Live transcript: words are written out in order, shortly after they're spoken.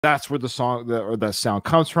that's where the song or that sound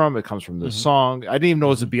comes from. It comes from this song. I didn't even know it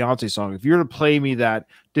was a Beyonce song. If you were to play me that,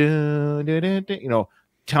 tell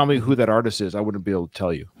me who that artist is, I wouldn't be able to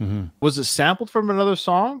tell you. Was it sampled from another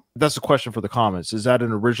song? That's a question for the comments. Is that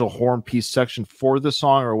an original horn piece section for the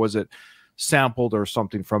song, or was it sampled or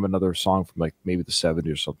something from another song from like maybe the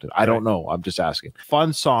 70s or something? I don't know. I'm just asking.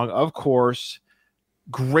 Fun song, of course.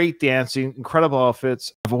 Great dancing, incredible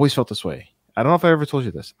outfits. I've always felt this way. I don't know if I ever told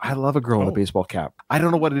you this. I love a girl in a baseball cap. I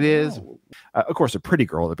don't know what it is. Of course, a pretty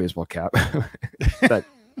girl in a baseball cap.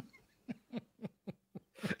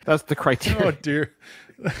 That's the criteria. Oh, dear.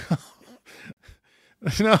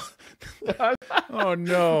 No. Oh,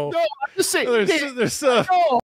 no. No, I'm just saying. There's